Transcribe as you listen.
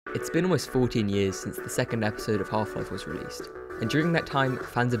It's been almost 14 years since the second episode of Half-Life was released, and during that time,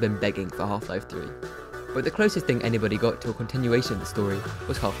 fans have been begging for Half-Life 3. But the closest thing anybody got to a continuation of the story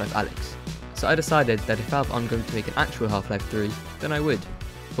was Half-Life Alyx. So I decided that if Valve aren't going to make an actual Half-Life 3, then I would.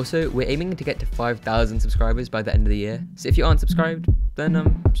 Also, we're aiming to get to 5,000 subscribers by the end of the year, so if you aren't subscribed,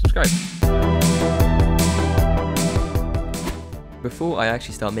 then subscribe. Before I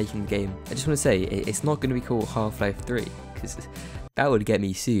actually start making the game, I just want to say it's not going to be called Half-Life 3, because that would get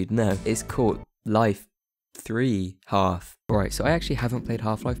me sued. No, it's called Life 3 Half. Alright, so I actually haven't played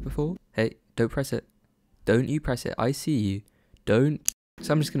Half-Life before. Hey, don't press it. Don't you press it. I see you. Don't.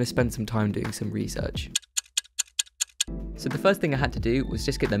 So I'm just going to spend some time doing some research. So the first thing I had to do was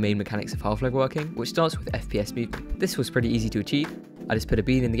just get the main mechanics of Half-Life working, which starts with FPS movement. This was pretty easy to achieve. I just put a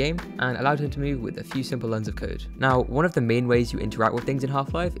bean in the game and allowed him to move with a few simple lines of code. Now, one of the main ways you interact with things in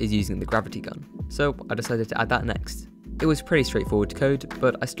Half-Life is using the gravity gun, so I decided to add that next. It was pretty straightforward to code,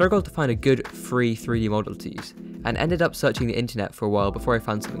 but I struggled to find a good free 3D model to use, and ended up searching the internet for a while before I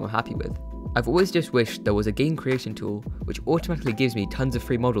found something I'm happy with. I've always just wished there was a game creation tool which automatically gives me tons of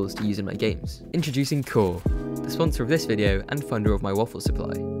free models to use in my games. Introducing Core, the sponsor of this video and funder of my waffle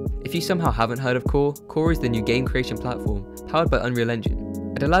supply. If you somehow haven't heard of Core, Core is the new game creation platform powered by Unreal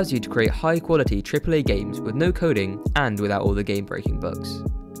Engine. It allows you to create high quality AAA games with no coding and without all the game breaking bugs.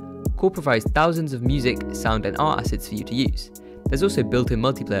 Core provides thousands of music, sound and art assets for you to use. There's also built-in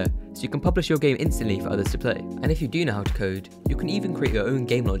multiplayer, so you can publish your game instantly for others to play. And if you do know how to code, you can even create your own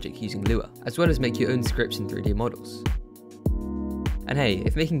game logic using Lua, as well as make your own scripts in 3D models. And hey,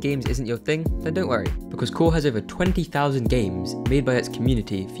 if making games isn't your thing, then don't worry, because Core has over 20,000 games made by its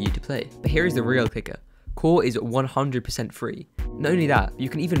community for you to play. But here is the real kicker. Core is 100% free. Not only that, you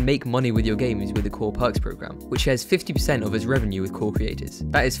can even make money with your games with the Core Perks program, which shares 50% of its revenue with Core creators.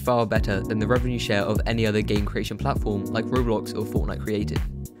 That is far better than the revenue share of any other game creation platform like Roblox or Fortnite Creative.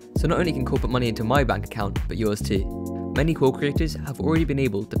 So not only can Core put money into my bank account, but yours too. Many Core creators have already been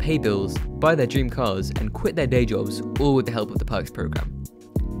able to pay bills, buy their dream cars, and quit their day jobs, all with the help of the Perks program.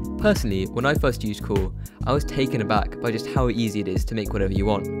 Personally, when I first used Core, I was taken aback by just how easy it is to make whatever you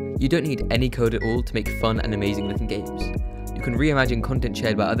want. You don't need any code at all to make fun and amazing looking games. You can reimagine content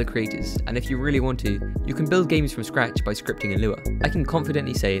shared by other creators, and if you really want to, you can build games from scratch by scripting in Lua. I can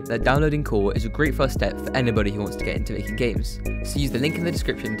confidently say that downloading Core is a great first step for anybody who wants to get into making games, so use the link in the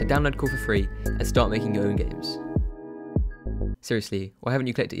description to download Core for free and start making your own games. Seriously, why haven't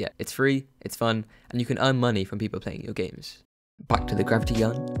you clicked it yet? It's free, it's fun, and you can earn money from people playing your games. Back to the gravity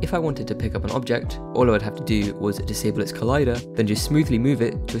gun. If I wanted to pick up an object, all I would have to do was disable its collider, then just smoothly move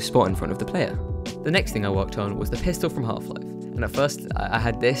it to a spot in front of the player. The next thing I worked on was the pistol from Half-Life, and at first I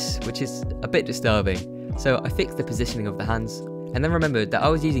had this, which is a bit disturbing, so I fixed the positioning of the hands, and then remembered that I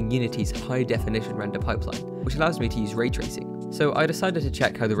was using Unity's high definition render pipeline, which allows me to use ray tracing, so I decided to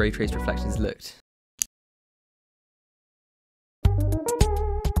check how the ray traced reflections looked.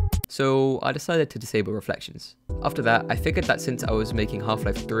 So I decided to disable reflections. After that, I figured that since I was making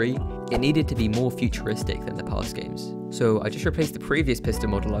Half-Life 3, it needed to be more futuristic than the past games. So I just replaced the previous pistol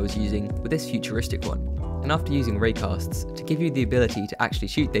model I was using with this futuristic one. And after using raycasts to give you the ability to actually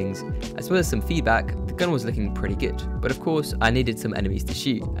shoot things, as well as some feedback, the gun was looking pretty good. But of course, I needed some enemies to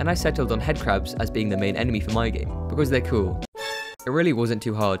shoot, and I settled on headcrabs as being the main enemy for my game, because they're cool. It really wasn't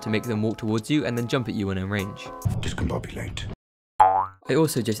too hard to make them walk towards you and then jump at you when in range. Discombobulate. I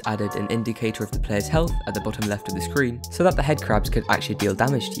also just added an indicator of the player's health at the bottom left of the screen, so that the headcrabs could actually deal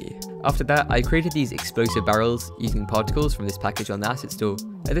damage to you. After that, I created these explosive barrels using particles from this package on the asset store.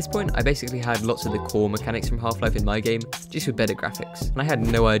 At this point, I basically had lots of the core mechanics from Half-Life in my game, just with better graphics, and I had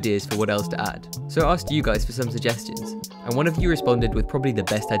no ideas for what else to add. So I asked you guys for some suggestions, and one of you responded with probably the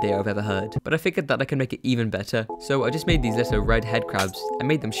best idea I've ever heard, but I figured that I could make it even better, so I just made these little red head crabs and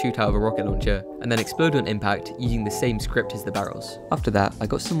made them shoot out of a rocket launcher, and then explode on impact using the same script as the barrels. After that, I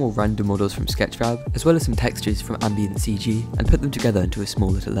got some more random models from Sketchfab, as well as some textures from ambient CG, and put them together into a small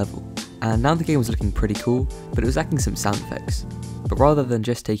little level. And now the game was looking pretty cool, but it was lacking some sound effects. But rather than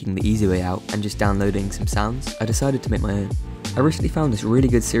just taking the easy way out and just downloading some sounds, I decided to make my own. I recently found this really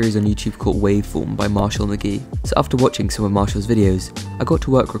good series on YouTube called Waveform by Marshall McGee, so after watching some of Marshall's videos, I got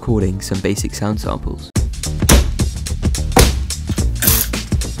to work recording some basic sound samples.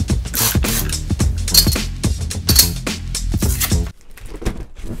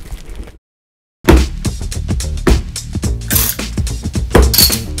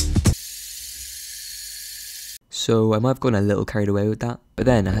 So I might have gone a little carried away with that, but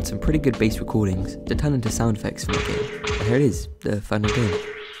then I had some pretty good bass recordings to turn into sound effects for the game. And here it is, the final game.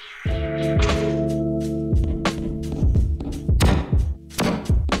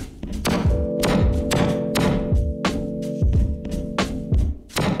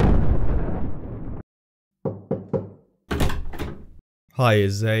 Hi,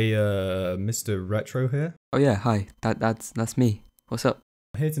 is Mr. Retro here? Oh yeah, hi. That's me. What's up?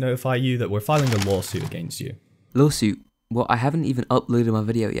 I'm here to notify you that we're filing a lawsuit against you. Lawsuit? Well, I haven't even uploaded my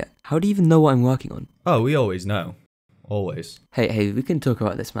video yet. How do you even know what I'm working on? Oh, we always know. Always. Hey, we can talk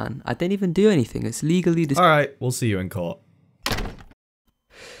about this, man. I didn't even do anything. It's legally Alright, we'll see you in court.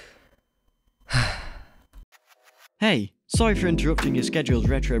 Hey, sorry for interrupting your scheduled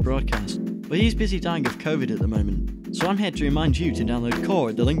retro broadcast, but he's busy dying of COVID at the moment, so I'm here to remind you to download Core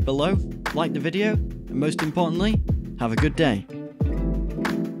at the link below, like the video, and most importantly, have a good day.